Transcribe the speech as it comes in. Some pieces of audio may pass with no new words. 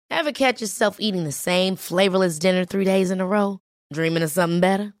Ever catch yourself eating the same flavorless dinner 3 days in a row? Dreaming of something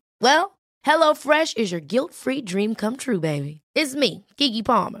better? Well, HelloFresh is your guilt-free dream come true, baby. It's me, Keke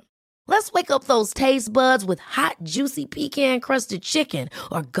Palmer. Let's wake up those taste buds with hot, juicy pecan-crusted chicken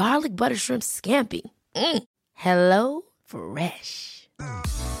or garlic butter shrimp scampi. Hello Fresh.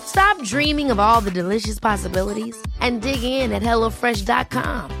 Stop dreaming of all the delicious possibilities and dig in at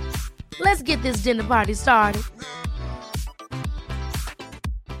HelloFresh.com. Let's get this dinner party started.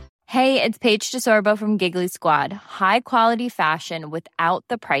 Hey, it's Paige DeSorbo from Giggly Squad. High quality fashion without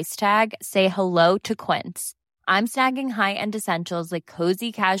the price tag. Say hello to Quince. I'm snagging high-end essentials like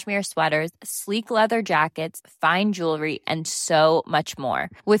cozy cashmere sweaters, sleek leather jackets, fine jewelry, and so much more.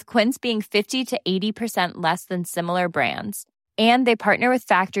 With Quince being 50 to 80% less than similar brands. And they partner with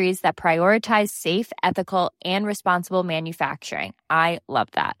factories that prioritize safe, ethical, and responsible manufacturing. I love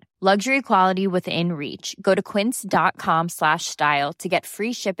that. Luxury quality within reach. Go to quince.com/style to get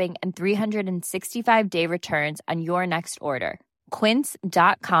free shipping and 365-day returns on your next order.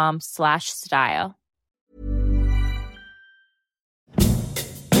 Quince.com/style.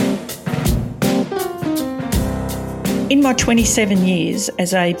 In my 27 years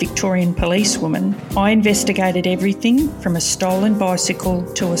as a Victorian policewoman, I investigated everything from a stolen bicycle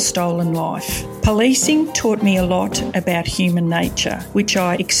to a stolen life. Policing taught me a lot about human nature, which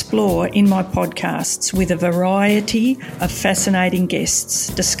I explore in my podcasts with a variety of fascinating guests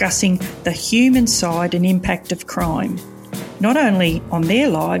discussing the human side and impact of crime, not only on their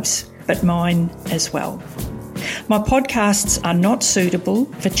lives, but mine as well. My podcasts are not suitable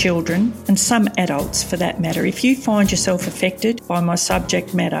for children and some adults for that matter. If you find yourself affected by my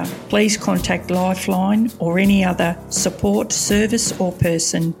subject matter, please contact Lifeline or any other support service or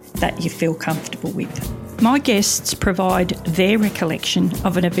person that you feel comfortable with. My guests provide their recollection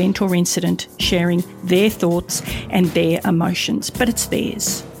of an event or incident, sharing their thoughts and their emotions, but it's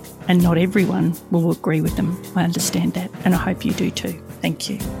theirs. And not everyone will agree with them. I understand that, and I hope you do too. Thank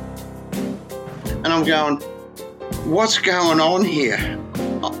you. And I'm going, what's going on here?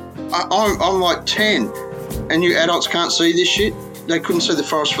 I'm like 10 and you adults can't see this shit? They couldn't see the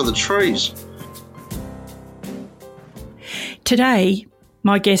forest for the trees. Today,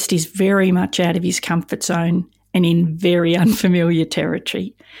 my guest is very much out of his comfort zone and in very unfamiliar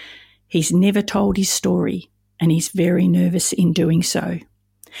territory. He's never told his story and he's very nervous in doing so.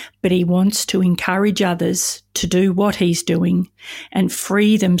 But he wants to encourage others to do what he's doing and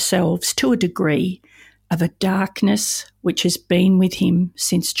free themselves to a degree of a darkness which has been with him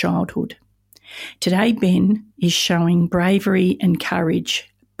since childhood. Today, Ben is showing bravery and courage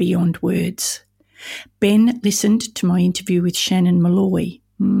beyond words. Ben listened to my interview with Shannon Malloy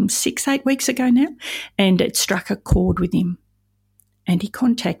 6-8 weeks ago now, and it struck a chord with him. And he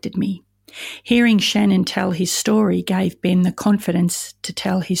contacted me. Hearing Shannon tell his story gave Ben the confidence to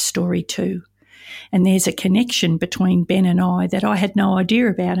tell his story too. And there's a connection between Ben and I that I had no idea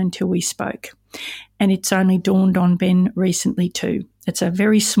about until we spoke. And it's only dawned on Ben recently too. It's a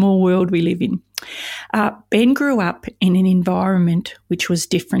very small world we live in. Ben grew up in an environment which was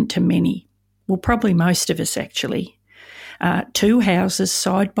different to many. Well, probably most of us actually. 2 houses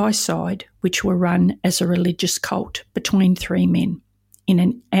side by side which were run as a religious cult between 3 men in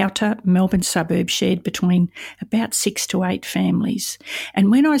an outer Melbourne suburb shared between about 6 to 8 families.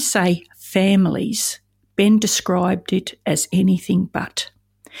 And when I say families, Ben described it as anything but.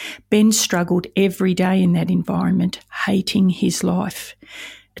 Ben struggled every day in that environment, hating his life.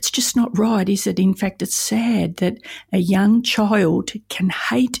 It's just not right, is it? In fact, it's sad that a young child can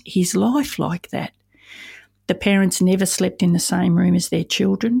hate his life like that. The parents never slept in the same room as their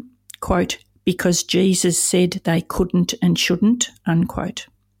children, quote, because Jesus said they couldn't and shouldn't, unquote.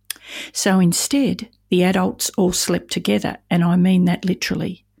 So instead, the adults all slept together, and I mean that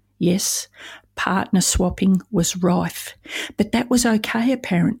literally. Yes, partner swapping was rife, but that was okay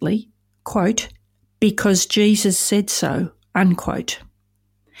apparently, quote, because Jesus said so, unquote.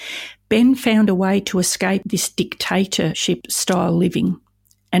 Ben found a way to escape this dictatorship-style living,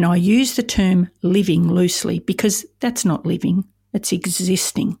 and I use the term living loosely because that's not living, it's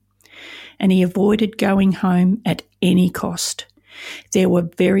existing. And he avoided going home at any cost. There were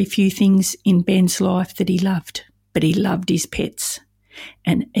very few things in Ben's life that he loved, but he loved his pets.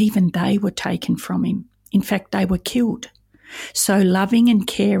 And even they were taken from him. In fact, they were killed. So loving and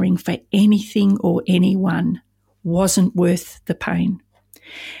caring for anything or anyone wasn't worth the pain.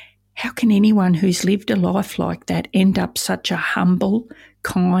 How can anyone who's lived a life like that end up such a humble,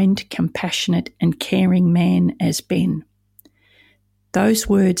 kind, compassionate and caring man as Ben? Those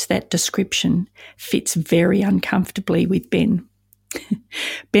words, that description, fits very uncomfortably with Ben.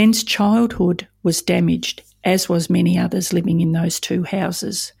 Ben's childhood was damaged as was many others living in those two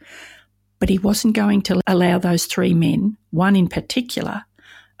houses. But he wasn't going to allow those three men, one in particular,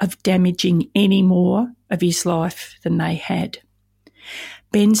 of damaging any more of his life than they had.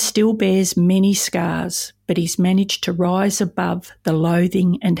 Ben still bears many scars, but he's managed to rise above the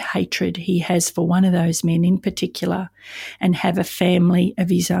loathing and hatred he has for one of those men in particular and have a family of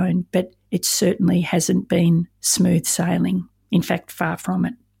his own. But it certainly hasn't been smooth sailing. In fact, far from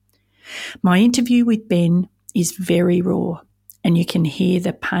it. My interview with Ben is very raw, and you can hear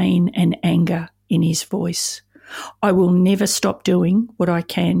the pain and anger in his voice. I will never stop doing what I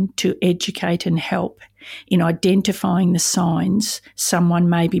can to educate and help in identifying the signs someone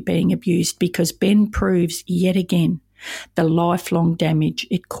may be being abused, because Ben proves yet again the lifelong damage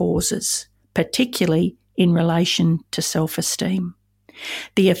it causes, particularly in relation to self-esteem.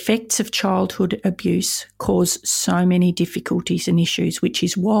 The effects of childhood abuse cause so many difficulties and issues, which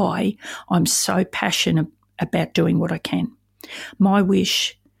is why I'm so passionate about doing what I can. My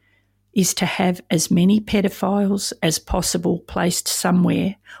wish is to have as many pedophiles as possible placed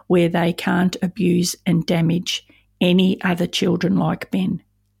somewhere where they can't abuse and damage any other children like Ben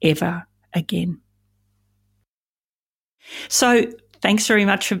ever again. So thanks very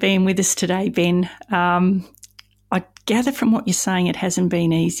much for being with us today, Ben. I gather from what you're saying it hasn't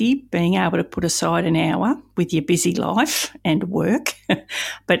been easy being able to put aside an hour with your busy life and work,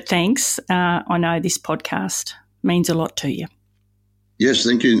 but thanks. I know this podcast means a lot to you. Yes,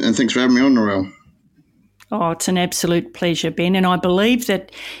 thank you, and thanks for having me on, Narelle. Oh, it's an absolute pleasure, Ben. And I believe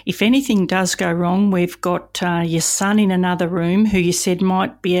that if anything does go wrong, we've got your son in another room who you said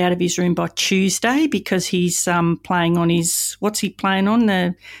might be out of his room by Tuesday because he's playing on his, what's he playing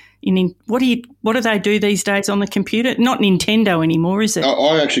on? What do they do these days on the computer? Not Nintendo anymore, is it?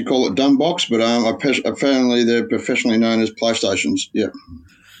 I actually call it Dumbbox, but apparently they're professionally known as PlayStations. Yeah.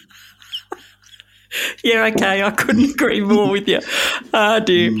 Yeah, okay, I couldn't agree more with you. Oh,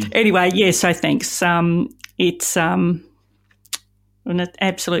 dear. Anyway, yeah, so thanks. It's an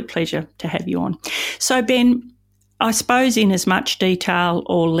absolute pleasure to have you on. So, Ben, I suppose in as much detail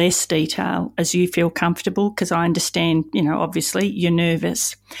or less detail as you feel comfortable, because I understand, obviously you're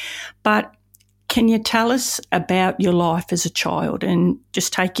nervous, but can you tell us about your life as a child? And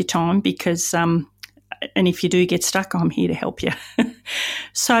just take your time because, and if you do get stuck, I'm here to help you.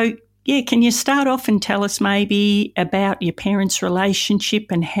 So, yeah, can you start off and tell us maybe about your parents'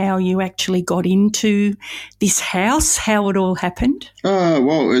 relationship and how you actually got into this house, how it all happened? We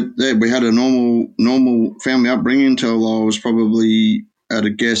had a normal family upbringing until I was probably, at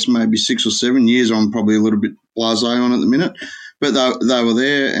a guess, maybe 6 or 7 years. I'm probably a little bit blasé on at the minute, but they were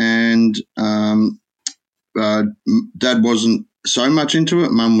there, and Dad wasn't so much into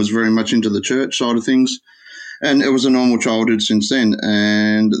it. Mum was very much into the church side of things. And it was a normal childhood since then.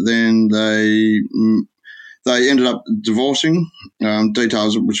 And then they ended up divorcing,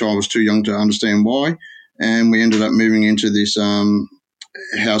 details of which I was too young to understand why. And we ended up moving into this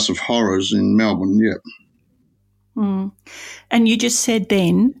house of horrors in Melbourne, yeah. Mm. And you just said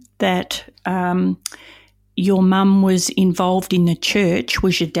then that your mum was involved in the church.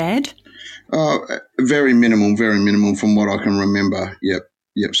 Was your dad? Very minimal from what I can remember, yep.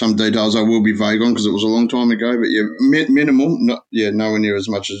 Yep, some details I will be vague on because it was a long time ago, but yeah, minimal. Nowhere near as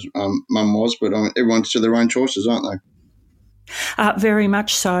much as Mum was, but everyone's to their own choices, aren't they? Very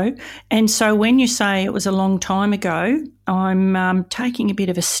much so. And so when you say it was a long time ago, I'm taking a bit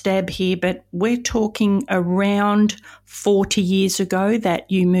of a stab here, but we're talking around 40 years ago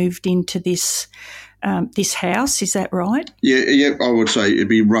that you moved into this house. Is that right? Yeah, I would say it'd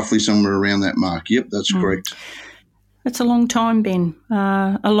be roughly somewhere around that mark. Yep, that's correct. That's a long time, Ben.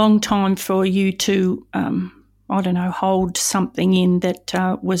 A long time for you to, hold something in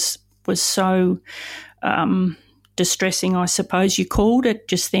that was so distressing, I suppose. You called it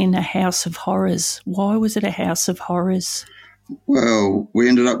just then a house of horrors. Why was it a house of horrors? Well, we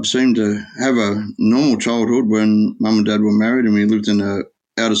ended up seeming to have a normal childhood when Mum and Dad were married, and we lived in a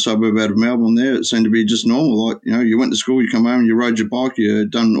outer suburb out of Melbourne there. It seemed to be just normal. Like, you went to school, you come home, you rode your bike, you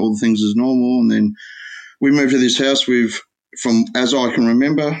done all the things as normal, and then we moved to this house with, from as I can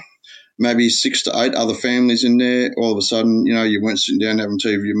remember, maybe 6 to 8 other families in there. All of a sudden, you weren't sitting down having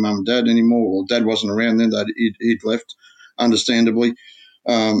tea with your mum and dad anymore. Well, Dad wasn't around then. He'd left, understandably.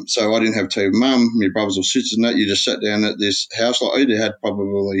 So I didn't have tea with Mum, my brothers or sisters and that. You just sat down at this house. Like, it had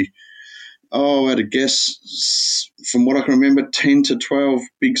probably, at a guess, from what I can remember, 10 to 12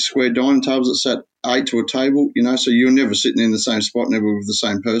 big square dining tables that sat 8 to a table, so you were never sitting in the same spot, never with the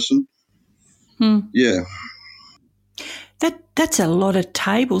same person. Yeah. That's a lot of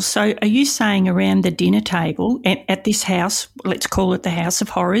tables. So are you saying around the dinner table at this house, let's call it the House of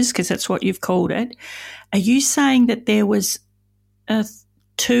Horrors because that's what you've called it, are you saying that there was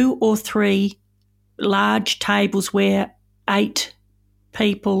 2 or 3 large tables where 8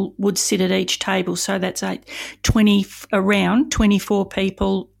 people would sit at each table? So that's around 24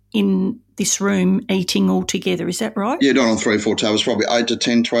 people in this room eating all together. Is that right? Yeah, not on 3 or 4 tables, probably 8 to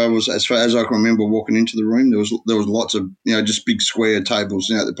 10, 12. As far as I can remember walking into the room, there was lots of, just big square tables,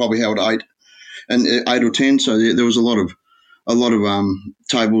 that probably held 8 or 10. So there was a lot of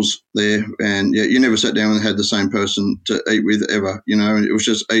tables there, and you never sat down and had the same person to eat with ever, and it was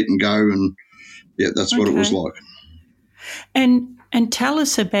just eat and go, and that's what it was like. And tell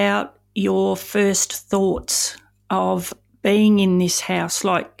us about your first thoughts of being in this house.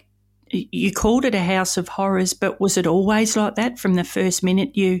 Like, you called it a house of horrors, but was it always like that from the first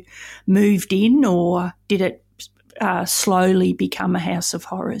minute you moved in, or did it slowly become a house of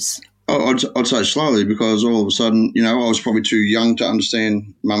horrors? I'd say slowly, because all of a sudden, I was probably too young to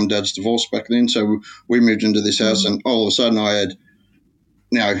understand Mum and Dad's divorce back then. So we moved into this house, and all of a sudden I had,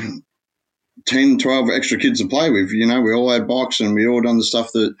 10, 12 extra kids to play with. We all had bikes, and we all done the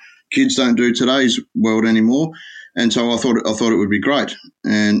stuff that kids don't do today's world anymore. And so I thought it would be great.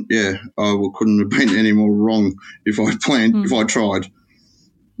 And I couldn't have been any more wrong if I planned, if I tried.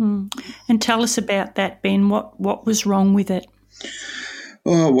 And tell us about that, Ben. What was wrong with it?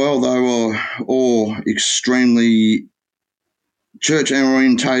 Oh, well, they were all extremely church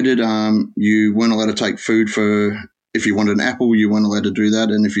orientated. You weren't allowed to take food if you wanted an apple, you weren't allowed to do that.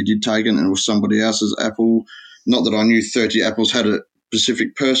 And if you did take it and it was somebody else's apple, not that I knew 30 apples had a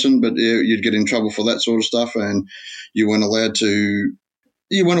specific person, but you'd get in trouble for that sort of stuff. And you weren't allowed to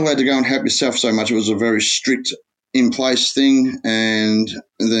go and help yourself so much. It was a very strict in place thing. And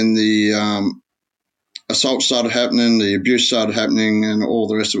then the assault started happening, the abuse started happening, and all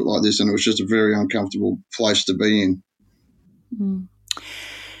the rest of it like this. And it was just a very uncomfortable place to be in.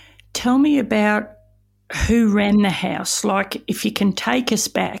 Tell me about who ran the house. Like, if you can take us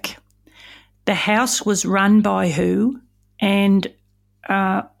back, the house was run by who? And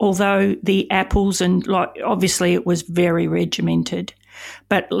although the apples and obviously it was very regimented,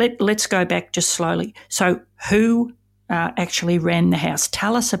 but let's go back just slowly. So who actually ran the house?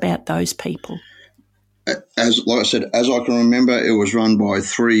 Tell us about those people. Like I said, as I can remember, it was run by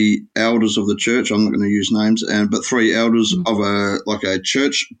 3 elders of the church. I'm not going to use names, but 3 elders of a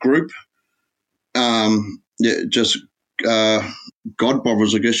church group. Just God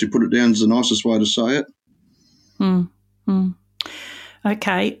brothers, I guess you put it down, is the nicest way to say it.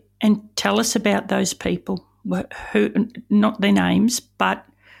 Okay, and tell us about those people. Who, not their names, but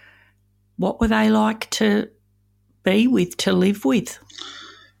what were they like to be with, to live with?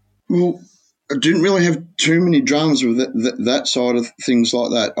 Well, I didn't really have too many dramas with that side of things like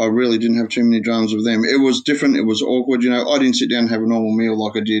that. I really didn't have too many dramas with them. It was different. It was awkward. I didn't sit down and have a normal meal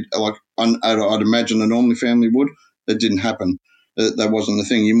like I did, I'd imagine a normal family would. That didn't happen. That wasn't the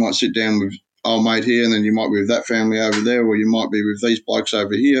thing. You might sit down with old mate here, and then you might be with that family over there, or you might be with these blokes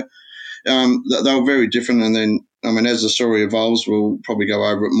over here. They were very different. And then, as the story evolves, we'll probably go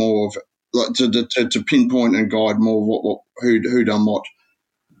over it more of to pinpoint and guide more of who done what.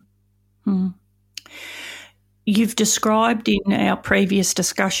 You've described in our previous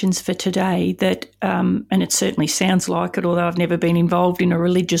discussions for today that, and it certainly sounds like it, although I've never been involved in a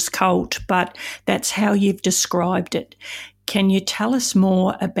religious cult, but that's how you've described it. Can you tell us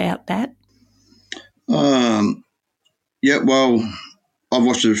more about that? Well, I've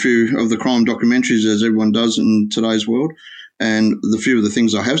watched a few of the crime documentaries, as everyone does in today's world, and the few of the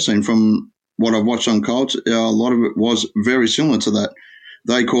things I have seen from what I've watched on cults, a lot of it was very similar to that.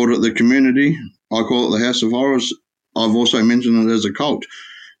 They called it the community. I call it the House of Horrors. I've also mentioned it as a cult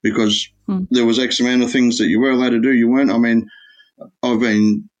because there was X amount of things that you were allowed to do, you weren't. I've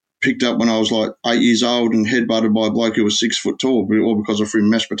been picked up when I was like 8 years old and headbutted by a bloke who was 6 foot tall, all because I threw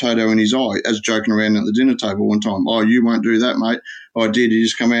mashed potato in his eye, as joking around at the dinner table one time. Oh, you won't do that, mate. I did. He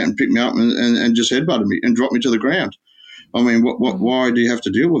just come out and picked me up and just headbutted me and dropped me to the ground. Why do you have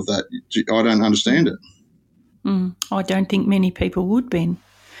to deal with that? I don't understand it. I don't think many people would, Ben.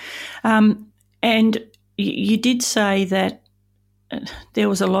 And you did say that there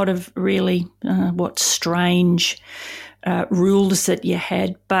was a lot of really strange rules that you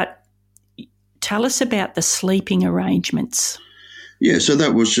had, but tell us about the sleeping arrangements. Yeah, so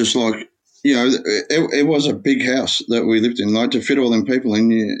that was just like, it was a big house that we lived in. Like, to fit all them people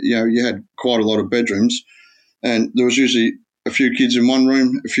in, you had quite a lot of bedrooms, and there was usually a few kids in one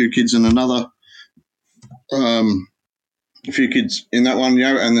room, a few kids in another, a few kids in that one,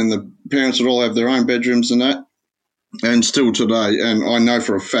 and then the parents would all have their own bedrooms and that. and still today. And I know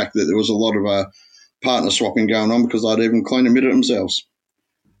for a fact that there was a lot of partner swapping going on because they'd even clean admit it themselves.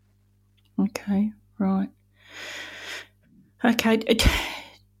 Okay, right. Okay.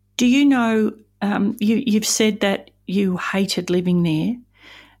 Do you know, you've said that you hated living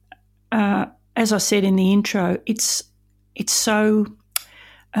there. As I said in the intro, it's so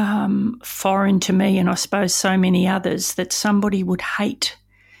foreign to me, and I suppose so many others, that somebody would hate,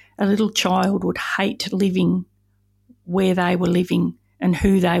 a little child would hate living where they were living and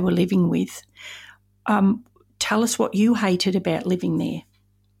who they were living with. Tell us what you hated about living there.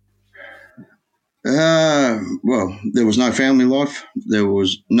 Well, there was no family life. There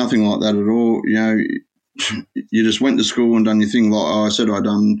was nothing like that at all. You know, you just went to school and done your thing. Like I said, I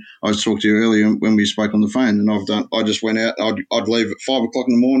talked to you earlier when we spoke on the phone, and I just went out. I'd leave at 5 o'clock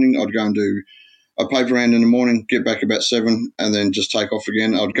in the morning. I'd go and do a paper round in the morning, get back about 7, and then just take off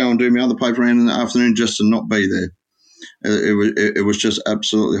again. I'd go and do my other paper round in the afternoon just to not be there. It was just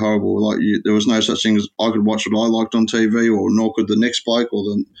absolutely horrible. Like there was no such thing as I could watch what I liked on TV, or nor could the next bloke or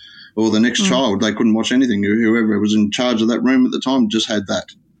the next child. They couldn't watch anything. Whoever was in charge of that room at the time just had that.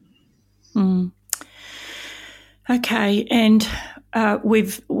 Mm. Okay, and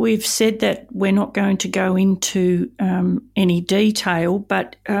we've said that we're not going to go into any detail,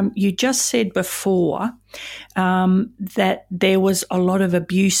 but you just said before that there was a lot of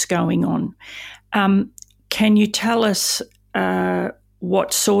abuse going on. Can you tell us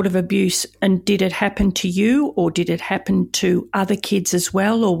what sort of abuse, and did it happen to you, or did it happen to other kids as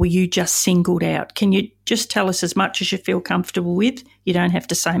well, or were you just singled out? Can you just tell us as much as you feel comfortable with? You don't have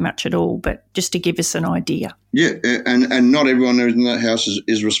to say much at all, but just to give us an idea. Yeah, and not everyone in that house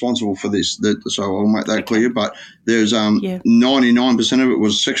is responsible for this, so I'll make that clear. But there's 99% of it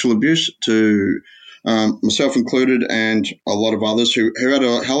was sexual abuse to myself included, and a lot of others who had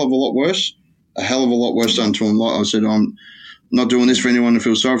a hell of a lot worse done to them. Like I said, I'm not doing this for anyone to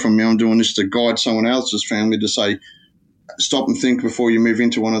feel sorry for me. I'm doing this to guide someone else's family to say, stop and think before you move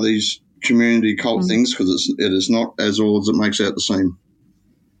into one of these community cult things, because it is not as all as it makes out to seem.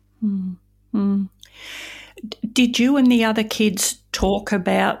 Did you and the other kids talk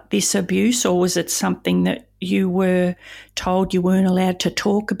about this abuse, or was it something that you were told you weren't allowed to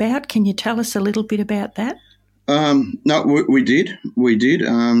talk about? Can you tell us a little bit about that? No, we did,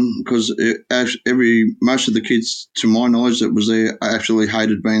 because most of the kids, to my knowledge, that was there actually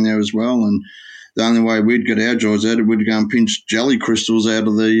hated being there as well. And the only way we'd get our joys out, we'd go and pinch jelly crystals out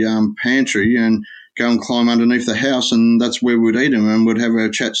of the pantry and go and climb underneath the house, and that's where we'd eat them, and we'd have our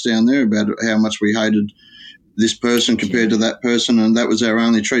chats down there about how much we hated this person compared to that person, and that was our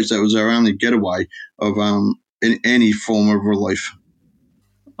only treats. That was our only getaway of any form of relief.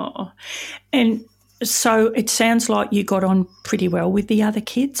 Oh, and so it sounds like you got on pretty well with the other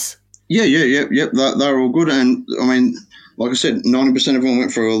kids. Yeah. They were all good, and I mean, like I said, 90% of them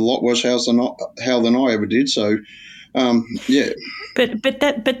went for a lot worse hell than I ever did. So, yeah.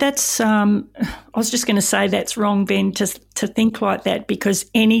 But that's I was just going to say that's wrong, Ben, to think like that, because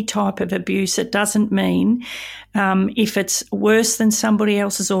any type of abuse, it doesn't mean if it's worse than somebody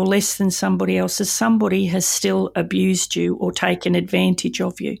else's or less than somebody else's, somebody has still abused you or taken advantage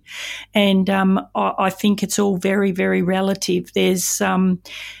of you. And I think it's all very, very relative. There's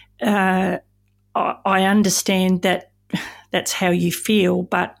I understand that that's how you feel,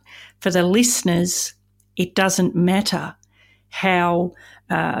 but for the listeners, it doesn't matter how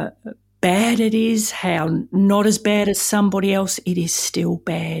bad it is, how not as bad as somebody else, it is still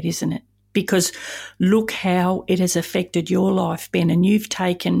bad, isn't it? Because look how it has affected your life, Ben, and you've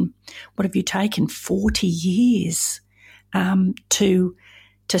taken, 40 years to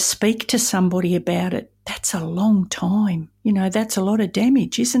speak to somebody about it. That's a long time. You know, that's a lot of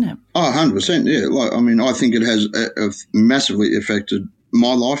damage, isn't it? Oh, 100%, yeah. Like, I mean, I think it has massively affected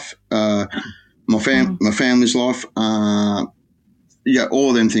my life, my family's life,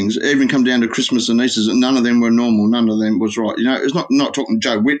 all them things. Even come down to Christmas and Easter, none of them were normal. None of them was right. You know, it's not talking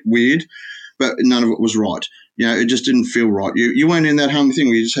Joe weird, but none of it was right. You know, it just didn't feel right. You weren't in that home thing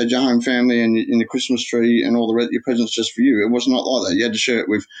where you just had your home family and in the Christmas tree and all the rest, your presents just for you. It was not like that. You had to share it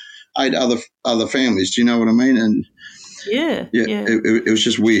with 8 other families. Do you know what I mean? And yeah. It was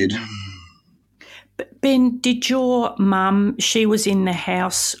just weird. Ben, did your mum, she was in the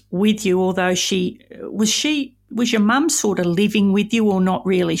house with you, although was your mum sort of living with you or not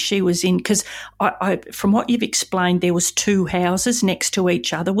really? She was in, because I from what you've explained, there was 2 houses next to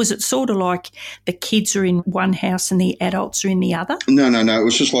each other. Was it sort of like the kids are in one house and the adults are in the other? No. It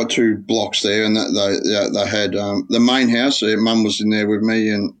was just like 2 blocks there, and they had the main house. Mum was in there with me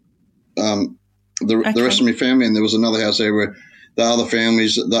and the rest of my family, and there was another house there where the other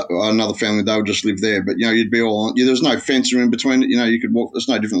families, another family, they would just live there. But, you'd be all on. There was no fence in between it. You could walk. It's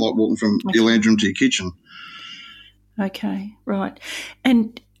no different like walking from your lounge room to your kitchen. Okay, right.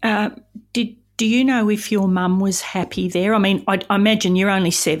 And do you know if your mum was happy there? I mean, I imagine you're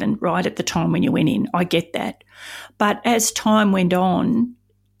only 7, right, at the time when you went in. I get that. But as time went on,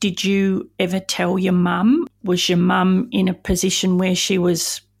 did you ever tell your mum? Was your mum in a position where she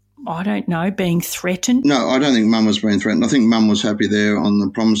was, I don't know, being threatened? No, I don't think Mum was being threatened. I think Mum was happy there on the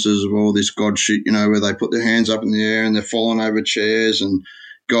promises of all this God shit, where they put their hands up in the air and they're falling over chairs and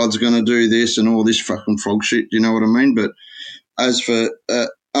God's going to do this and all this fucking frog shit. Do you know what I mean? But as for,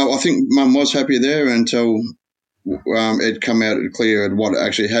 I think Mum was happy there until it come out clear at what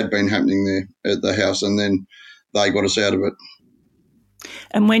actually had been happening there at the house, and then they got us out of it.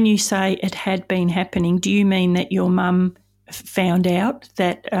 And when you say it had been happening, do you mean that your mum found out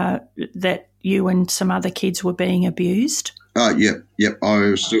that that you and some other kids were being abused? Yep.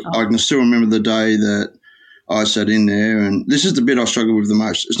 I can still remember the day that I sat in there, and this is the bit I struggle with the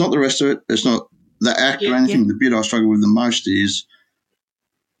most. It's not the rest of it. It's not the act or anything. The bit I struggle with the most is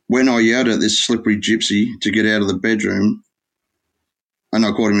when I yelled at this slippery gypsy to get out of the bedroom, and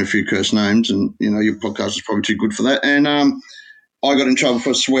I called him a few cursed names, and, your podcast is probably too good for that, and I got in trouble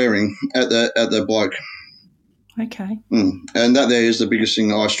for swearing at the bloke. Okay. And that there is the biggest thing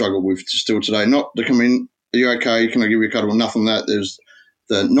that I struggle with still today. Not to come in, are you okay? Can I give you a cuddle? Nothing like that. There's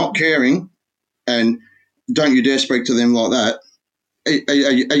the not caring and don't you dare speak to them like that.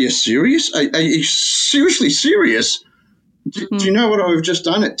 Are you serious? Are you seriously serious? Do you know what I've just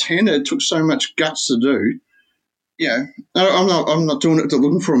done at 10? It took so much guts to do. I'm not doing it to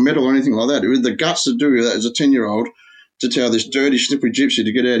looking for a medal or anything like that. It was the guts to do that as a 10-year-old, to tell this dirty, slippery gypsy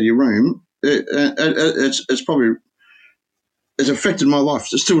to get out of your room. It's affected my life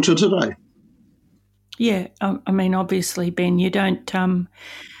still to today. Yeah, I mean, obviously, Ben, you don't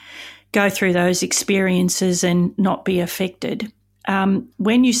go through those experiences and not be affected.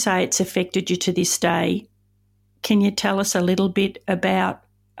 When you say it's affected you to this day, can you tell us a little bit about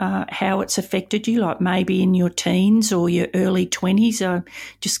how it's affected you, like maybe in your teens or your early 20s?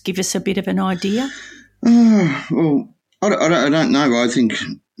 Just give us a bit of an idea. Well, I don't know. I think,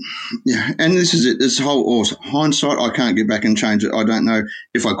 and this is it. This whole hindsight. I can't get back and change it. I don't know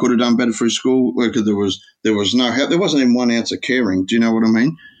if I could have done better through school because there was no help. There wasn't even 1 ounce of caring. Do you know what I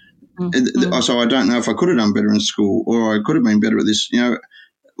mean? Mm-hmm. So I don't know if I could have done better in school or I could have been better at this.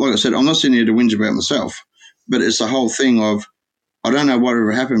 Like I said, I'm not sitting here to whinge about myself, but it's the whole thing of I don't know what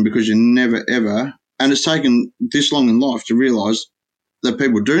ever happened because you never ever, and it's taken this long in life to realise that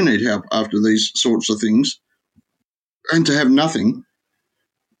people do need help after these sorts of things. And to have nothing,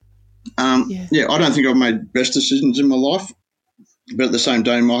 I don't think I've made best decisions in my life. But at the same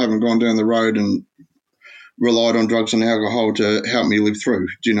time, I haven't gone down the road and relied on drugs and alcohol to help me live through.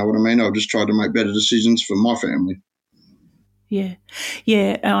 Do you know what I mean? I've just tried to make better decisions for my family. Yeah,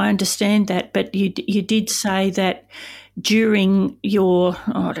 I understand that. But you did say that during your,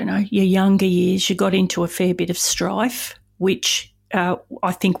 your younger years, you got into a fair bit of strife, which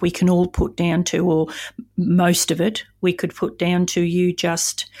I think we can all put down to, or most of it, we could put down to you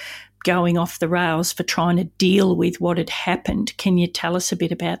just going off the rails for trying to deal with what had happened. Can you tell us a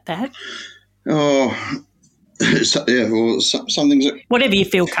bit about that? Oh, some things. Whatever you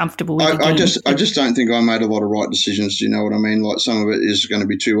feel comfortable with. I just don't think I made a lot of right decisions. Do you know what I mean? Like some of it is going to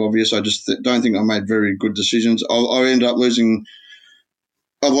be too obvious. I just don't think I made very good decisions. I ended up losing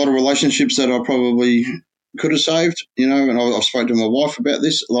a lot of relationships that I probably could have saved, and I've spoken to my wife about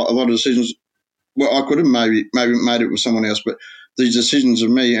this. A lot of decisions, well, I could have maybe made it with someone else, but these decisions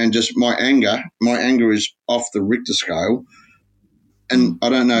of me and just my anger is off the Richter scale, and I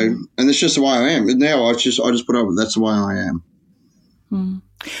don't know, and it's just the way I am. Now I just put up with that's the way I am.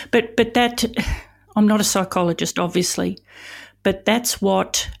 But that, I'm not a psychologist, obviously, but that's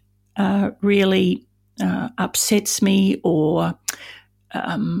what really upsets me or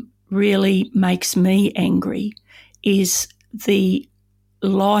really makes me angry is the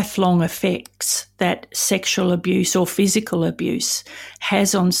lifelong effects that sexual abuse or physical abuse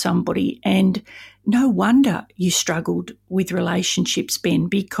has on somebody. And no wonder you struggled with relationships, Ben,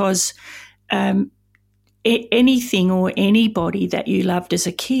 because anything or anybody that you loved as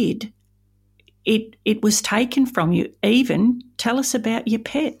a kid, it was taken from you. Even tell us about your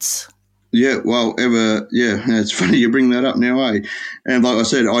pets. Yeah, well, it's funny you bring that up now, eh? And like I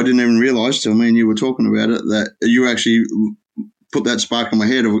said, I didn't even realise till me and you were talking about it that you actually put that spark in my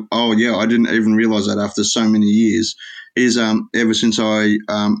head of, I didn't even realise that after so many years is ever since I,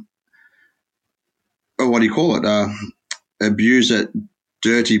 abused that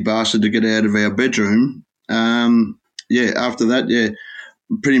dirty bastard to get out of our bedroom, after that,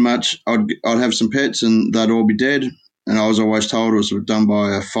 pretty much I'd have some pets and they'd all be dead. And I was always told it was done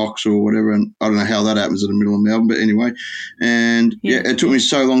by a fox or whatever. And I don't know how that happens in the middle of Melbourne, but anyway. And it took me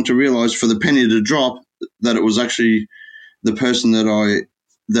so long to realise for the penny to drop that it was actually the person that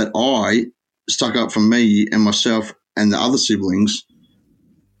I stuck up for me and myself and the other siblings.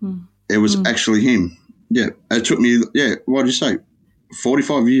 It was actually him. Yeah. It took me, what did you say,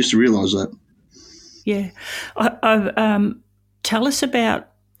 45 years to realise that. Yeah. Tell us about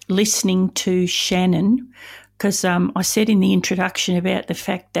listening to Shannon, because I said in the introduction about the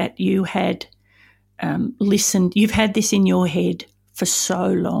fact that you had listened, you've had this in your head for so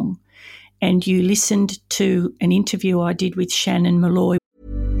long, and you listened to an interview I did with Shannon Malloy.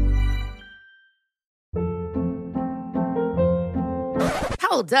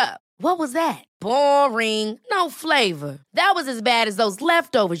 Hold up. What was that? Boring. No flavor. That was as bad as those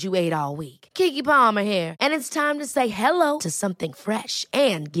leftovers you ate all week. Keke Palmer here, and it's time to say hello to something fresh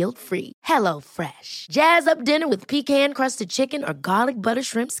and guilt-free. Hello Fresh. Jazz up dinner with pecan-crusted chicken or garlic butter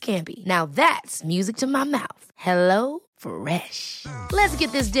shrimp scampi. Now that's music to my mouth. Hello Fresh. Let's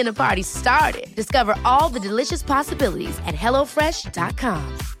get this dinner party started. Discover all the delicious possibilities at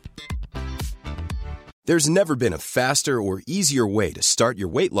HelloFresh.com. There's never been a faster or easier way to start your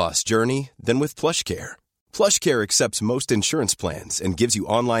weight loss journey than with PlushCare. PlushCare accepts most insurance plans and gives you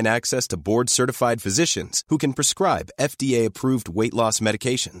online access to board-certified physicians who can prescribe FDA-approved weight loss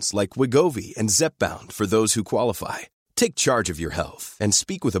medications like Wegovy and Zepbound for those who qualify. Take charge of your health and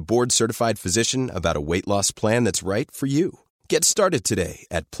speak with a board-certified physician about a weight loss plan that's right for you. Get started today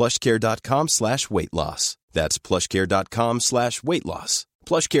at plushcare.com/weight loss. That's plushcare.com/weight loss.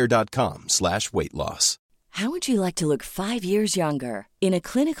 plushcare.com/weight loss. How would you like to look 5 years younger? In a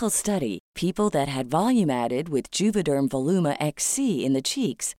clinical study, people that had volume added with Juvederm Voluma XC in the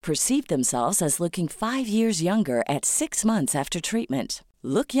cheeks perceived themselves as looking 5 years younger at 6 months after treatment.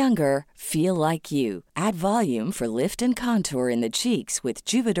 Look younger, feel like you. Add volume for lift and contour in the cheeks with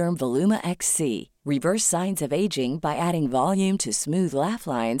Juvederm Voluma XC. Reverse signs of aging by adding volume to smooth laugh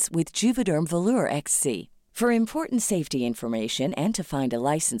lines with Juvederm Volure XC. For important safety information and to find a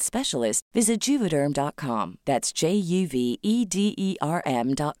licensed specialist, visit Juvederm.com. That's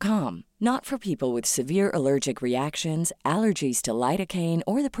JUVEDERM.com. Not for people with severe allergic reactions, allergies to lidocaine,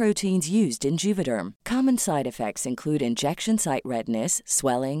 or the proteins used in Juvederm. Common side effects include injection site redness,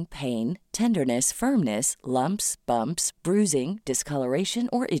 swelling, pain, tenderness, firmness, lumps, bumps, bruising, discoloration,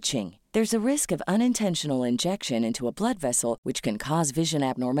 or itching. There's a risk of unintentional injection into a blood vessel, which can cause vision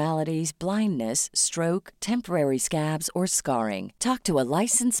abnormalities, blindness, stroke, temporary scabs, or scarring. Talk to a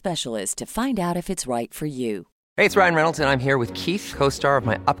licensed specialist to find out if it's right for you. Hey, it's Ryan Reynolds, and I'm here with Keith, co-star of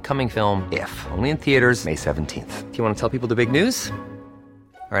my upcoming film, If, only in theaters May 17th. Do you want to tell people the big news?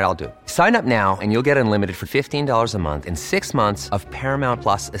 All right, I'll do it. Sign up now and you'll get unlimited for $15 a month and 6 months of Paramount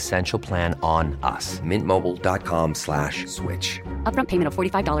Plus Essential Plan on us. MintMobile.com/switch. Upfront payment of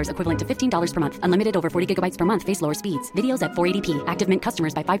 $45 equivalent to $15 per month. Unlimited over 40 gigabytes per month. Face lower speeds. Videos at 480p. Active Mint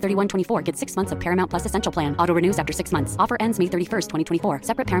customers by 531.24 get 6 months of Paramount Plus Essential Plan. Auto renews after 6 months. Offer ends May 31st, 2024.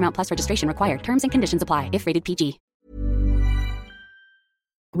 Separate Paramount Plus registration required. Terms and conditions apply if rated PG.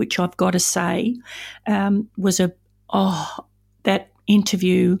 Which I've got to say was that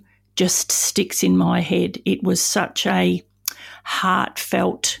interview just sticks in my head. It was such a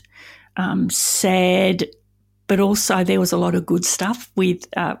heartfelt, sad, but also there was a lot of good stuff with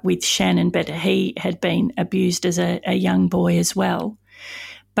Shannon, but he had been abused as a young boy as well.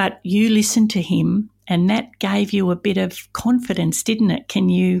 But you listened to him and that gave you a bit of confidence, didn't it? Can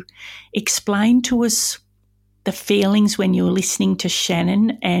you explain to us the feelings when you were listening to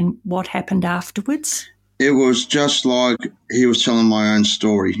Shannon and what happened afterwards? It was just like he was telling my own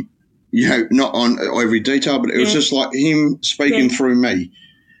story, not on every detail, but it was just like him speaking through me.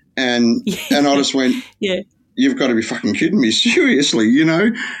 And I just went, you've got to be fucking kidding me, seriously,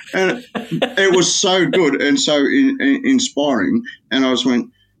 And it was so good and so inspiring. And I just went,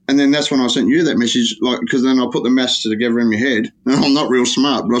 and then that's when I sent you that message, because then I put the maths together in my head. And I'm not real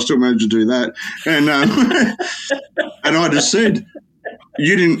smart, but I still managed to do that. And and I just said,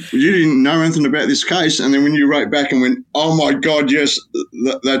 You didn't know anything about this case, and then when you wrote back and went, "Oh my God, yes,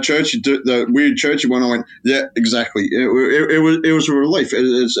 that church, the weird churchy one," I went, "Yeah, exactly." It was a relief.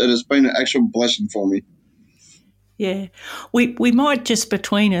 It's been an actual blessing for me. Yeah, we might just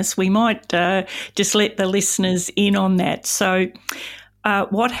between us, we might just let the listeners in on that. So,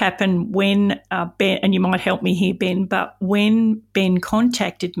 what happened when Ben, and you might help me here, Ben, but when Ben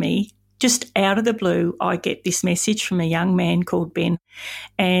contacted me. Just out of the blue, I get this message from a young man called Ben,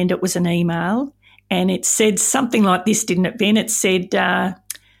 and it was an email, and it said something like this, didn't it, Ben? It said,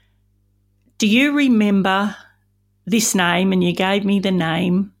 do you remember this name, and you gave me the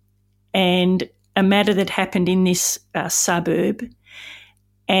name, and a matter that happened in this suburb,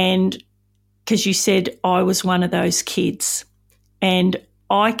 and because you said I was one of those kids, and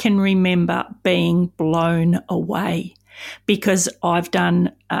I can remember being blown away because I've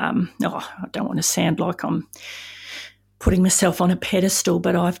done, I don't want to sound like I'm putting myself on a pedestal,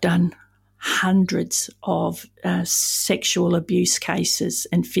 but I've done hundreds of sexual abuse cases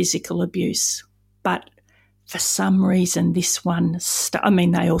and physical abuse. But for some reason, this one,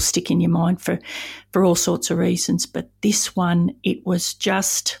 they all stick in your mind for all sorts of reasons, but this one, it was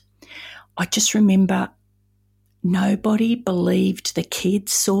just, I just remember nobody believed the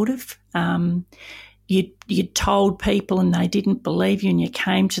kids, sort of. You'd told people and they didn't believe you, and you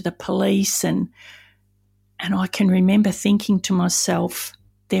came to the police, and I can remember thinking to myself,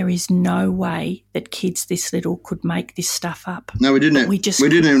 there is no way that kids this little could make this stuff up. No, we didn't. We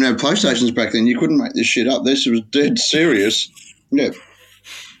didn't even have PlayStations back then. You couldn't make this shit up. This was dead serious. Yeah.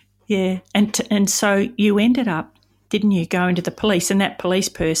 Yeah, and so you ended up, didn't you, go into the police, and that police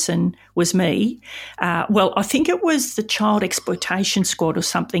person was me. I think it was the Child Exploitation Squad or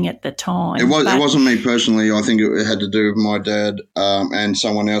something at the time. It wasn't me personally. I think it had to do with my dad and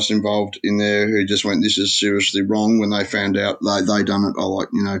someone else involved in there who just went, this is seriously wrong, when they found out they done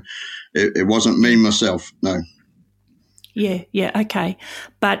it. It wasn't me myself, no. Yeah, okay.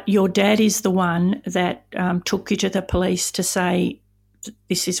 But your dad is the one that took you to the police to say,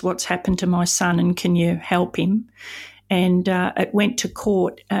 this is what's happened to my son and can you help him? And it went to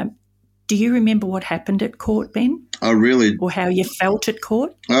court. Do you remember what happened at court, Ben? Oh, really? Or how you felt at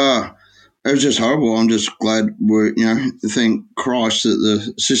court? It was just horrible. I'm just glad thank Christ that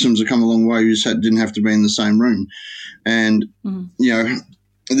the systems have come a long way. You just didn't have to be in the same room. And,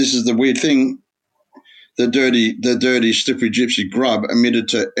 this is the weird thing. The dirty, slippery gypsy grub admitted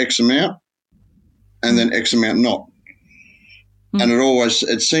to X amount and then X amount not. And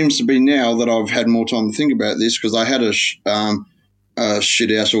it seems to be now that I've had more time to think about this, because I had a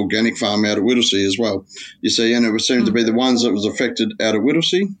shithouse organic farm out at Whittlesea as well, you see, and it would seem to be the ones that was affected out at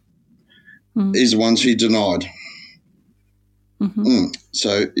Whittlesea is the ones he denied.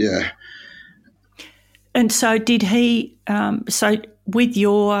 So, yeah. And so did he, with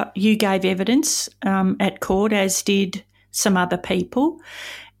you gave evidence at court, as did some other people.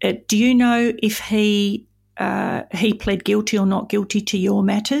 Do you know if he pled guilty or not guilty to your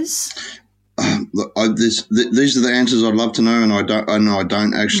matters? These are the answers I'd love to know, and I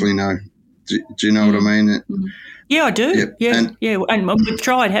don't actually know. Do you know what I mean? Yeah, I do. Yeah. And we've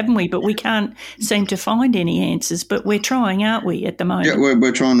tried, haven't we? But we can't seem to find any answers. But we're trying, aren't we, at the moment? Yeah,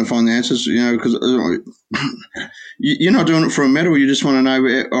 we're trying to find the answers. Because you're not doing it for a medal. You just want to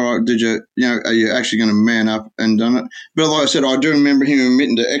know, all right, did you? Are you actually going to man up and done it? But like I said, I do remember him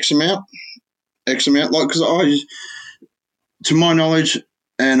admitting to X amount, because to my knowledge,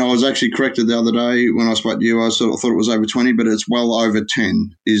 and I was actually corrected the other day when I spoke to you, I sort of thought it was over 20, but it's well over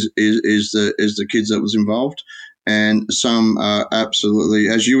 10 is the kids that was involved. And some are absolutely,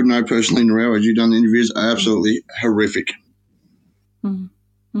 as you would know personally, Narelle, as you've done the interviews, are absolutely horrific.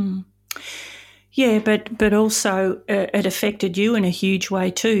 Yeah, but also it affected you in a huge way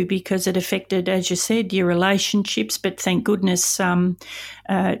too, because it affected, as you said, your relationships. But thank goodness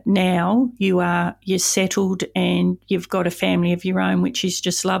now you're settled and you've got a family of your own, which is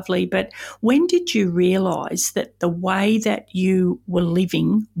just lovely. But when did you realise that the way that you were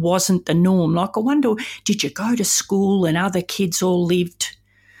living wasn't the norm? Like, I wonder, did you go to school and other kids all lived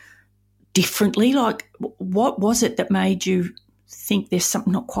differently? Like, what was it that made you think there's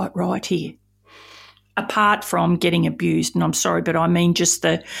something not quite right here? Apart from getting abused, and I'm sorry, but I mean just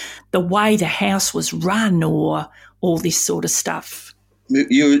the way the house was run or all this sort of stuff.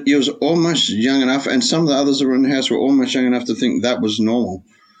 You was almost young enough, and some of the others that were in the house were almost young enough to think that was normal.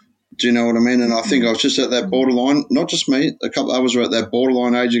 Do you know what I mean? And I think I was just at that borderline, not just me, a couple of others were at that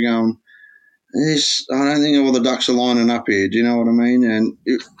borderline age of going, I don't think all the ducks are lining up here. Do you know what I mean? And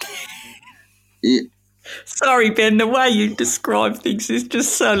sorry, Ben, the way you describe things is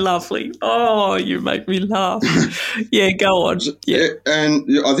just so lovely. Oh, you make me laugh. Yeah, go on. Yeah. And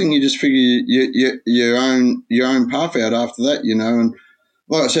I think you just figure your own path out after that, And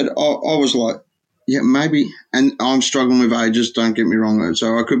like I said, I was like, yeah, maybe. And I'm struggling with ages, don't get me wrong.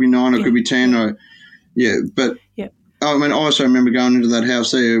 So I could be 9, I could be 10. But I mean, I also remember going into that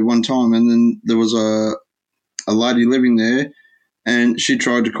house there one time, and then there was a lady living there, and she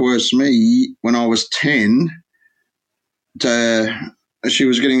tried to coerce me when I was 10 she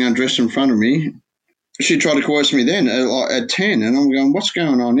was getting undressed in front of me. She tried to coerce me then at 10, and I'm going, what's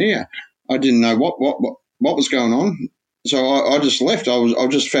going on here? I didn't know what was going on. So I just left. I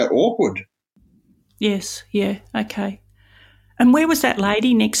just felt awkward. Yes, yeah, okay. And where was that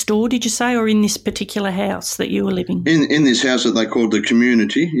lady next door, did you say, or in this particular house that you were living? In this house that they called the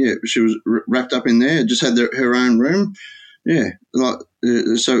community, yeah. She was wrapped up in there, just had her own room. Yeah, so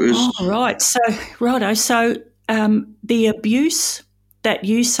it was... Oh, right. So, righto. So the abuse that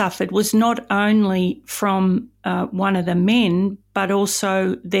you suffered was not only from one of the men, but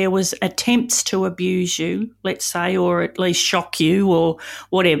also there was attempts to abuse you, let's say, or at least shock you or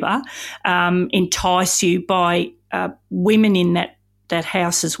whatever, entice you by women in that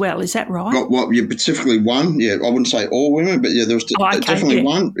house as well. Is that right? Well, yeah, specifically one. Yeah, I wouldn't say all women, but yeah, there was definitely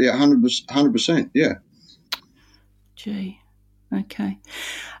one. Yeah, 100%. Yeah. Gee, okay.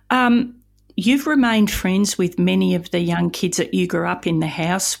 You've remained friends with many of the young kids that you grew up in the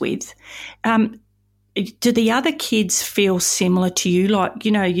house with. Do the other kids feel similar to you? Like,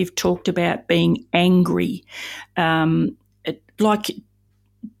 you know, you've talked about being angry. Do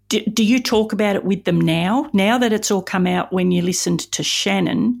you talk about it with them now? Now that it's all come out when you listened to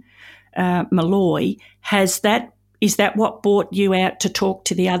Shannon Malloy, is that what brought you out to talk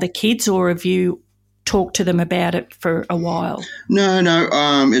to the other kids, or have you talked to them about it for a while? No.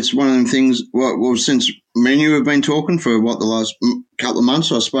 It's one of them things. Well, since me and you have been talking for the last couple of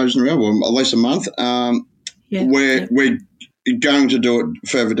months, I suppose, in a row, or at least a month. We're going to do it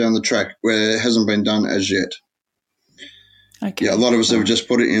further down the track where it hasn't been done as yet. Okay. Yeah, a lot of us have just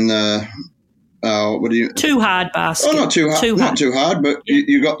put it in the too hard basket. Oh, not too hard. Not too hard, but yeah.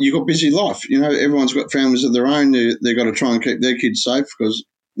 you got busy life. You know, everyone's got families of their own. They've got to try and keep their kids safe because,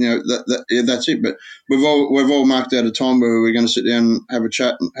 you know, that's it. But we've all marked out a time where we're going to sit down and have a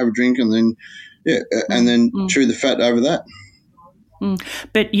chat and have a drink, and then chew the fat over that.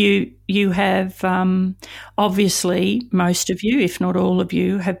 But you have obviously, most of you, if not all of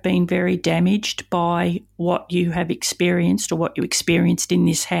you, have been very damaged by what you have experienced or what you experienced in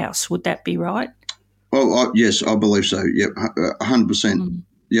this house. Would that be right? Well, yes, I believe so. Yep, 100%.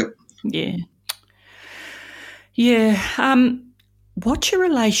 Yep. Yeah. Yeah. What's your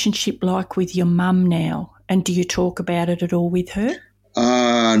relationship like with your mum now? And do you talk about it at all with her?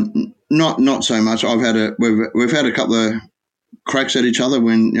 Not so much. We've had a couple of cracks at each other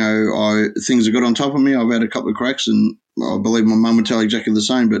when, you know, things are good on top of me. I've had a couple of cracks, and I believe my mum would tell exactly the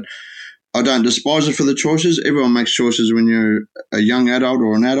same. But I don't despise her for the choices. Everyone makes choices when you're a young adult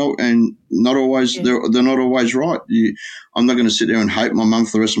or an adult, and not always they're not always right. I'm not going to sit there and hate my mum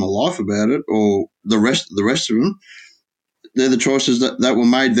for the rest of my life about it, or the rest of them. They're the choices that were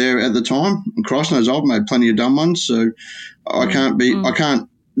made there at the time. And Christ knows I've made plenty of dumb ones, so I can't.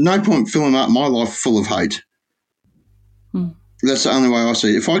 No point filling up my life full of hate. That's the only way I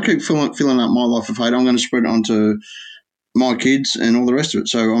see it. If I keep filling up my life of hate, I'm going to spread it onto my kids and all the rest of it.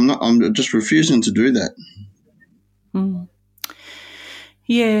 So I'm just refusing to do that.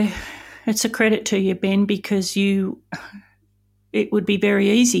 Yeah, it's a credit to you, Ben, because it would be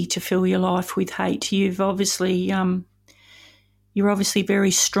very easy to fill your life with hate. You've obviously you're obviously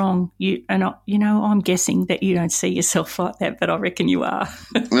very strong. I'm guessing that you don't see yourself like that, but I reckon you are.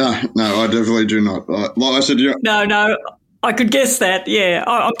 No, I definitely do not. Like I said, yeah. No, I could guess that. Yeah,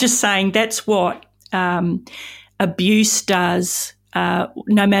 I'm just saying that's what abuse does.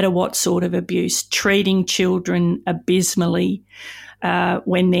 No matter what sort of abuse, treating children abysmally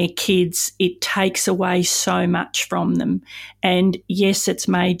when they're kids, it takes away so much from them. And yes, it's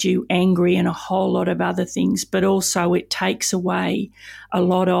made you angry and a whole lot of other things, but also it takes away a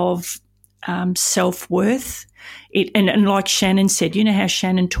lot of self-worth. And like Shannon said, you know how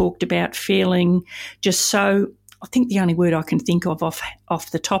Shannon talked about feeling just so, I think the only word I can think of off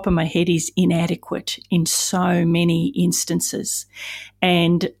the top of my head is inadequate in so many instances.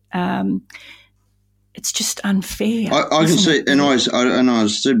 And it's just unfair. I can see, and I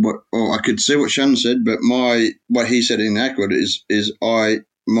said I could see what Shannon said, but what he said inaccurate is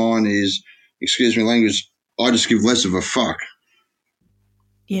mine is, excuse me language, I just give less of a fuck.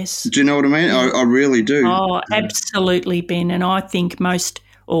 Yes. Do you know what I mean? I really do. Oh, absolutely, Ben. And I think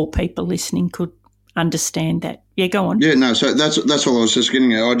all people listening could understand that. Yeah, go on. Yeah, no, so that's all I was just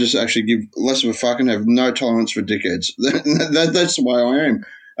getting at. I just actually give less of a fuck and have no tolerance for dickheads. That's the way I am.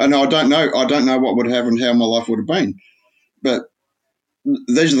 And I don't know what would have happened, how my life would have been. But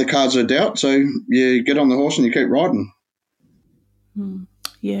these are the cards I dealt, so you get on the horse and you keep riding.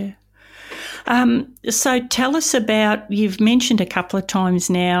 Yeah. So tell us about, you've mentioned a couple of times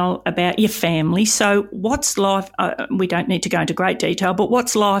now about your family. So what's life, we don't need to go into great detail, but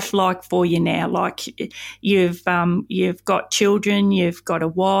what's life like for you now? Like you've got children, you've got a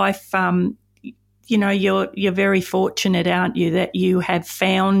wife, you're very fortunate, aren't you, that you have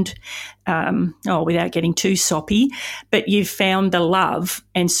found, without getting too soppy, but you've found the love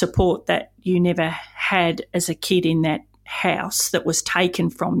and support that you never had as a kid in that house that was taken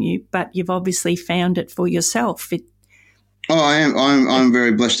from you, but you've obviously found it for yourself. I am. I'm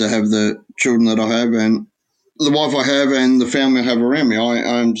very blessed to have the children that I have and the wife I have and the family I have around me.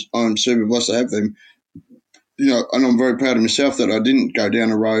 I'm super blessed to have them. And I'm very proud of myself that I didn't go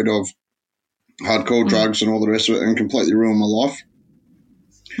down a road of hardcore drugs and all the rest of it and completely ruin my life.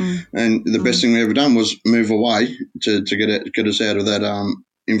 And the best thing we ever done was move away to get us out of that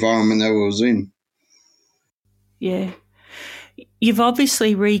environment that we was in. Yeah. You've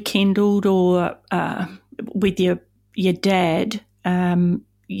obviously rekindled or with your dad.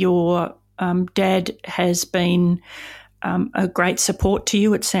 Your dad has been a great support to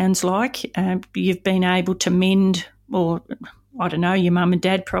you, it sounds like. You've been able to mend, or I don't know, your mum and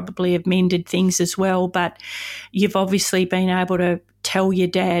dad probably have mended things as well, but you've obviously been able to tell your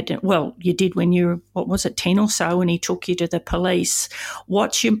dad, well, you did when you were, 10 or so, and he took you to the police.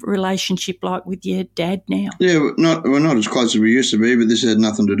 What's your relationship like with your dad now? Yeah, we're not as close as we used to be, but this had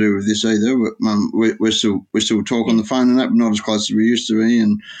nothing to do with this either. We're still talk on the phone and that, but not as close as we used to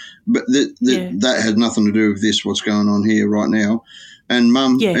be. But that had nothing to do with this, what's going on here right now. And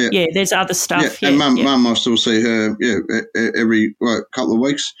Mum, there's other stuff. And Mum, I still see her, every couple of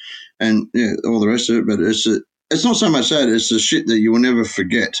weeks, and all the rest of it. But it's not so much that; it's the shit that you will never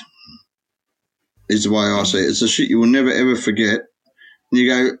forget. Is the way I see it. It's the shit you will never ever forget. And you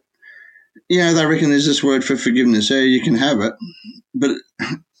go, they reckon there's this word for forgiveness. Yeah, you can have it, but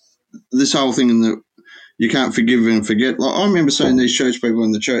this whole thing in the you can't forgive and forget. Like I remember seeing these church people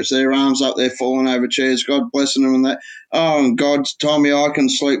in the church, their arms up, they're falling over chairs, God blessing them and that. Oh, and God told me I can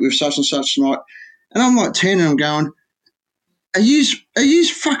sleep with such and such tonight. And I'm like 10 and I'm going, are you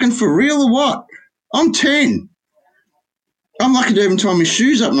fucking for real or what? I'm 10. I'm lucky to even tie my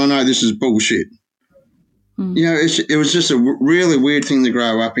shoes up and I know this is bullshit. It was just a really weird thing to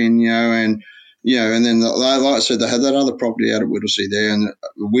grow up in, and then, like I said, they had that other property out at Whittlesea there, and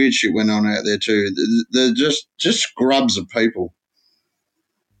the weird shit went on out there too. They're just scrubs of people.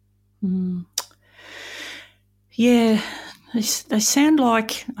 Yeah, they sound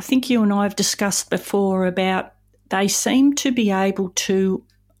like, I think you and I have discussed before about they seem to be able to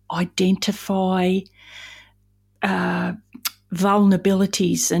identify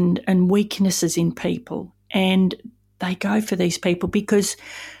vulnerabilities and weaknesses in people, and they go for these people because,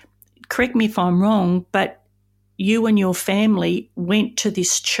 correct me if I'm wrong, but you and your family went to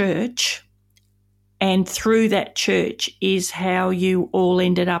this church, and through that church is how you all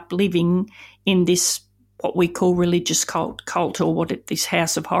ended up living in this, what we call religious cult, or this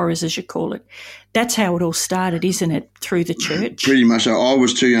house of horrors, as you call it. That's how it all started, isn't it? Through the church. Pretty much. I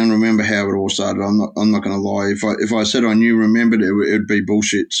was too young to remember how it all started. I'm not going to lie. If I said I remembered it would be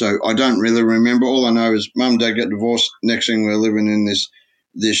bullshit. So I don't really remember. All I know is Mum and Dad got divorced. Next thing we're living in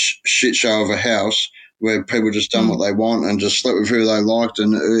this shit show of a house where people just done what they want and just slept with who they liked,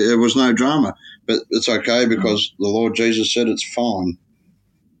 and it was no drama. But it's okay because the Lord Jesus said it's fine.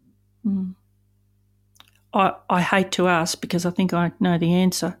 I hate to ask because I think I know the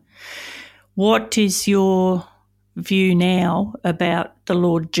answer. What is your view now about the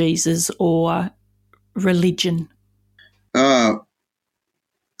Lord Jesus or religion? Myself,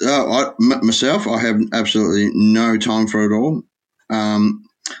 I have absolutely no time for it all. I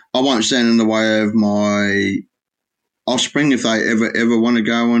won't stand in the way of my offspring if they ever want to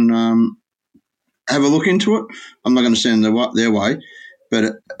go and have a look into it. I'm not going to stand in their way.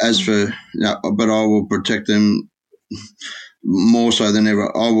 But but I will protect them more so than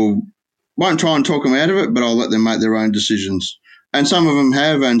ever. Won't try and talk them out of it, but I'll let them make their own decisions. And some of them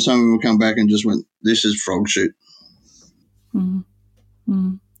have, and some of them come back and just went, "This is frog shit."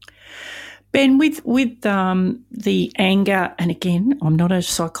 Ben, with the anger, and again, I'm not a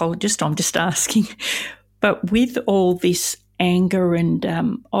psychologist, I'm just asking, but with all this anger and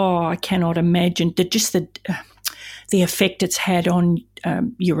I cannot imagine the effect it's had on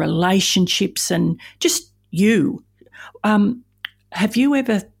your relationships and just you. Have you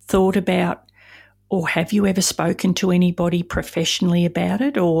ever thought about, or have you ever spoken to anybody professionally about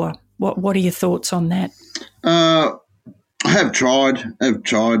it, or what are your thoughts on that? I have tried, and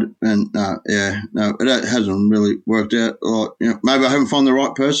it hasn't really worked out. Maybe I haven't found the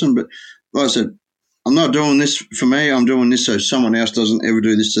right person, but like I said, I'm not doing this for me. I'm doing this so someone else doesn't ever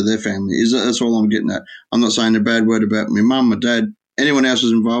do this to their family. That's all I'm getting at. I'm not saying a bad word about my mum, my dad, anyone else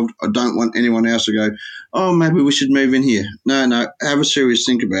is involved. I don't want anyone else to go, oh, maybe we should move in here. No, have a serious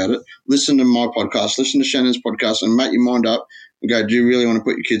think about it. Listen to my podcast, listen to Shannon's podcast, and make your mind up and go, do you really want to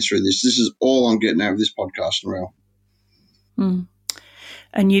put your kids through this? This is all I'm getting out of this podcast, Narelle.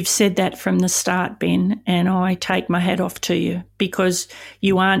 And you've said that from the start, Ben, and I take my hat off to you because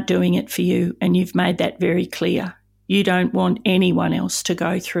you aren't doing it for you, and you've made that very clear. You don't want anyone else to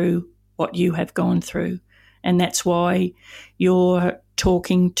go through what you have gone through, and that's why you're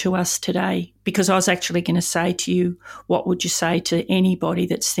talking to us today, because I was actually going to say to you, what would you say to anybody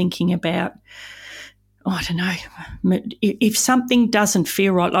that's thinking about, I don't know, if something doesn't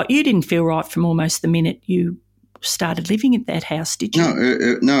feel right, like you didn't feel right from almost the minute you started living at that house, did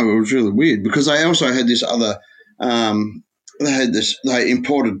you? No, it was really weird because they also had this other, they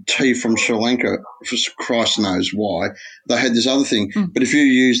imported tea from Sri Lanka, for Christ knows why. They had this other thing, but if you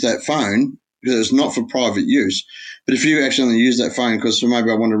use that phone, because it's not for private use, but if you actually use that phone because maybe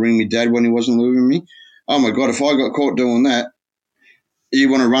I want to ring my dad when he wasn't living with me, oh my God, if I got caught doing that, you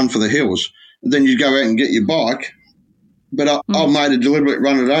want to run for the hills. Then you'd go out and get your bike, but I made a deliberate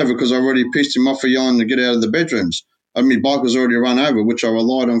run it over because I already pissed him off for yelling to get out of the bedrooms. My bike was already run over, which I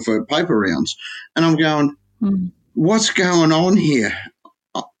relied on for paper rounds. And I'm going, what's going on here?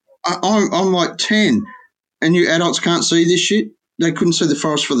 I'm like 10, and you adults can't see this shit? They couldn't see the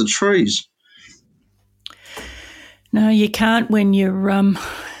forest for the trees. No, you can't when you're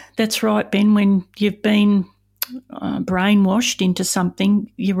that's right, Ben, when you've been brainwashed into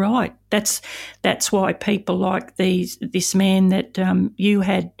something. You're right. That's why people like this man that you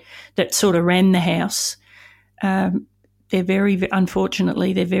had that sort of ran the house, they're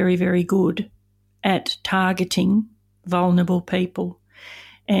unfortunately very, very good at targeting vulnerable people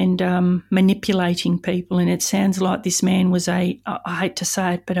and manipulating people. And it sounds like this man was I hate to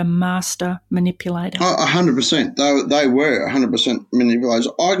say it, but a master manipulator. 100%. They were 100% manipulators.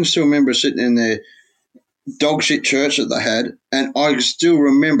 I can still remember sitting in their dog shit church that they had, and I can still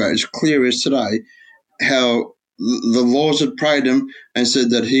remember as clear as today how the laws had prayed him and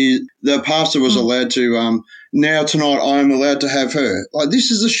said that the pastor was allowed to, now tonight I am allowed to have her. Like,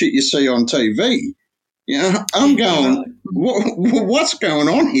 this is the shit you see on TV. You know, I'm going, what's going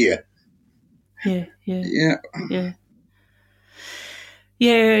on here? Yeah.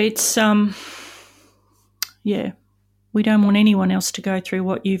 It's we don't want anyone else to go through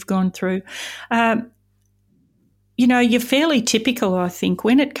what you've gone through. You know, you're fairly typical, I think,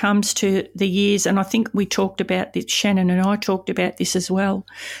 when it comes to the years, and I think we talked about this, Shannon and I talked about this as well,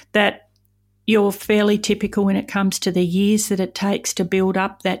 that you're fairly typical when it comes to the years that it takes to build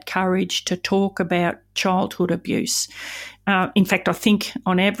up that courage to talk about childhood abuse. In fact, I think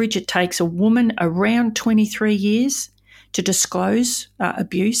on average it takes a woman around 23 years to disclose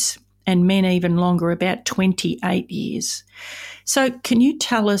abuse, and men even longer, about 28 years. So can you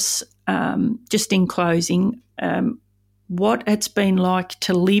tell us, just in closing, what it's been like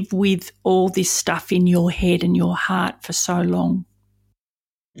to live with all this stuff in your head and your heart for so long?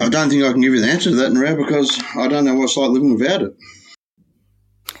 I don't think I can give you the answer to that, Narelle, because I don't know what it's like living without it.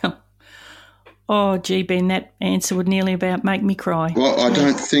 Oh, gee, Ben, that answer would nearly about make me cry. Well, I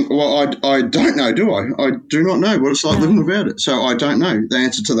don't know, do I? I do not know what it's like living without it. So I don't know the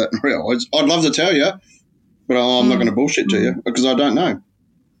answer to that, Narelle. I'd love to tell you, but I'm not going to bullshit to you because I don't know.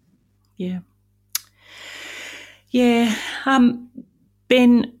 Yeah. Yeah.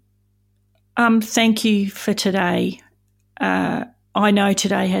 Ben, thank you for today. I know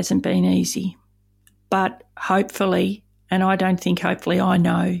today hasn't been easy, but hopefully, and I don't think hopefully, I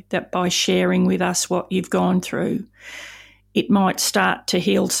know that by sharing with us what you've gone through, it might start to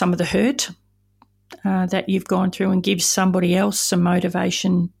heal some of the hurt that you've gone through and give somebody else some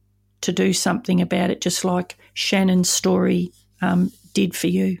motivation to do something about it, just like Shannon's story did for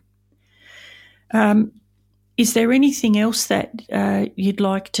you. Is there anything else that you'd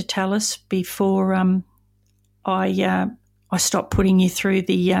like to tell us before I stop putting you through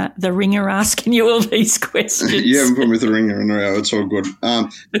the ringer asking you all these questions? You haven't put me through the ringer, no, it's all good.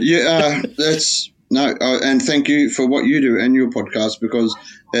 And thank you for what you do and your podcast, because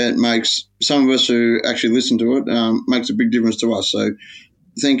it makes some of us who actually listen to it makes a big difference to us. So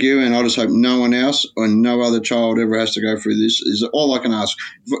thank you, and I just hope no one else or no other child ever has to go through this. Is all I can ask.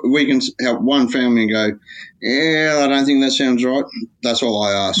 If we can help one family and go, I don't think that sounds right. That's all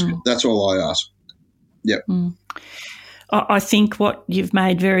I ask. That's all I ask. Yep. I think what you've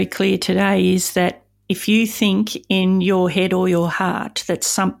made very clear today is that if you think in your head or your heart that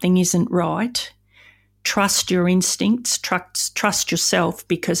something isn't right, trust your instincts, trust yourself,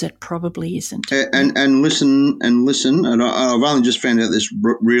 because it probably isn't. And listen. And I've only just found out this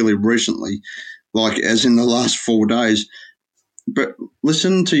really recently, like as in the last 4 days. But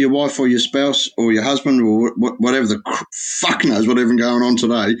listen to your wife or your spouse or your husband or whatever the fuck knows whatever going on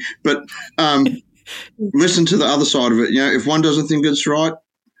today. But listen to the other side of it. You know, if one doesn't think it's right,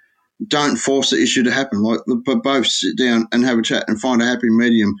 don't force the issue to happen. Like, but both sit down and have a chat and find a happy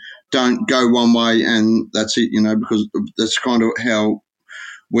medium. Don't go one way and that's it, because that's kind of how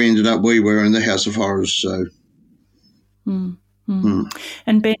we ended up. We were in the House of Horrors. So,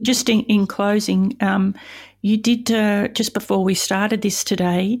 And Ben, just in closing, you did just before we started this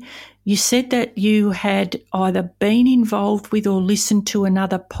today, you said that you had either been involved with or listened to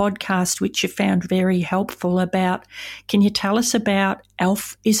another podcast which you found very helpful about. Can you tell us about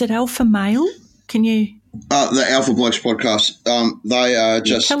is it Alpha Male? Can you? The Alpha Blokes podcast. They are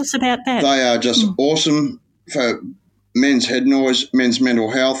just. Tell us about that. They are just awesome for men's head noise, men's mental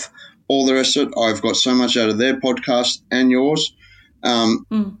health, all the rest of it. I've got so much out of their podcast and yours.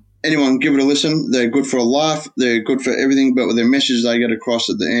 Anyone give it a listen. They're good for a laugh. They're good for everything, but with their message they get across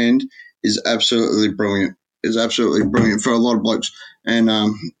at the end is absolutely brilliant. It's absolutely brilliant for a lot of blokes. And,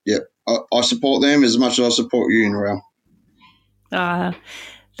 I support them as much as I support you, Narelle.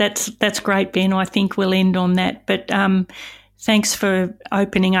 That's great, Ben. I think we'll end on that. But thanks for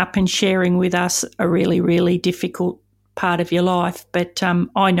opening up and sharing with us a really, really difficult part of your life. But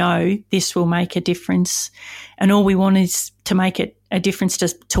I know this will make a difference. And all we want is to make it a difference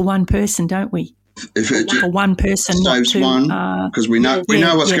to one person, don't we? If it for one person, saves one, because we know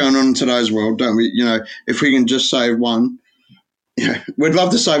what's going on in today's world, don't we? If we can just save one, we'd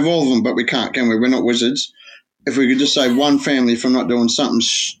love to save all of them, but we can't, can we? We're not wizards. If we could just save one family from not doing something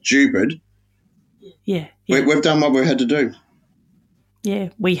stupid, we've done what we had to do. Yeah,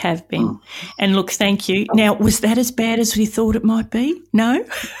 we have been. And look, thank you. Now, was that as bad as we thought it might be? No?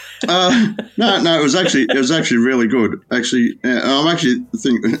 No, it was actually really good. Actually, I'm actually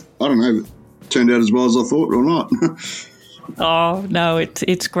thinking, I don't know if it turned out as well as I thought or not. Oh, no,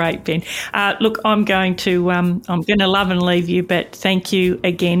 it's great, Ben. Look, I'm going to love and leave you, but thank you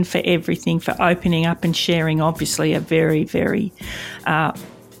again for everything, for opening up and sharing, obviously, a very, very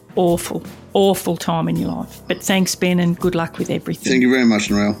awful time in your life. But thanks, Ben, and good luck with everything. Thank you very much,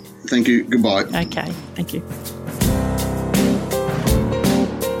 Narelle. Thank you. Goodbye. Okay, thank you.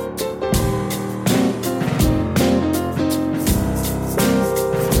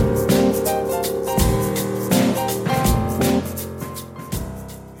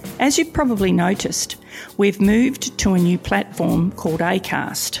 As you've probably noticed, we've moved to a new platform called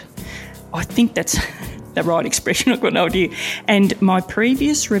Acast. I think that's the right expression, I've got no idea. And my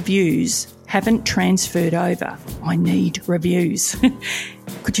previous reviews haven't transferred over. I need reviews.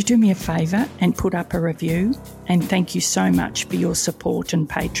 Could you do me a favour and put up a review? And thank you so much for your support and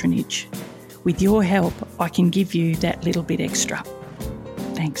patronage. With your help, I can give you that little bit extra.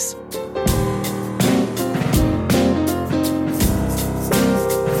 Thanks.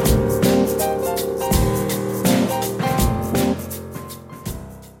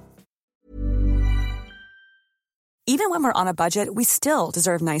 Even when we're on a budget, we still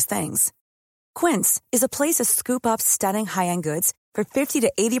deserve nice things. Quince is a place to scoop up stunning high-end goods for 50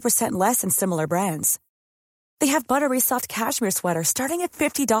 to 80% less than similar brands. They have buttery soft cashmere sweaters starting at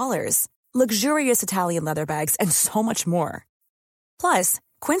 $50, luxurious Italian leather bags, and so much more. Plus,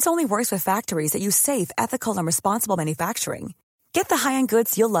 Quince only works with factories that use safe, ethical, and responsible manufacturing. Get the high-end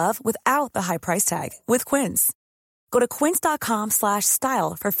goods you'll love without the high price tag with Quince. Go to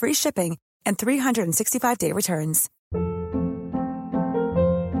quince.com/style for free shipping and 365-day returns.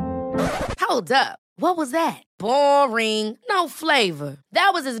 Hold up. What was that? Boring. No flavor.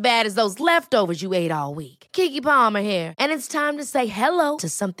 That was as bad as those leftovers you ate all week. Keke Palmer here. And it's time to say hello to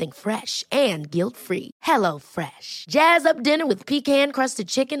something fresh and guilt-free. Hello Fresh. Jazz up dinner with pecan-crusted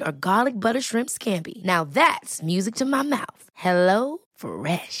chicken or garlic butter shrimp scampi. Now that's music to my mouth. Hello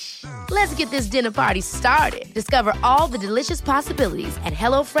Fresh. Let's get this dinner party started. Discover all the delicious possibilities at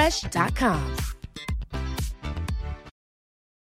HelloFresh.com.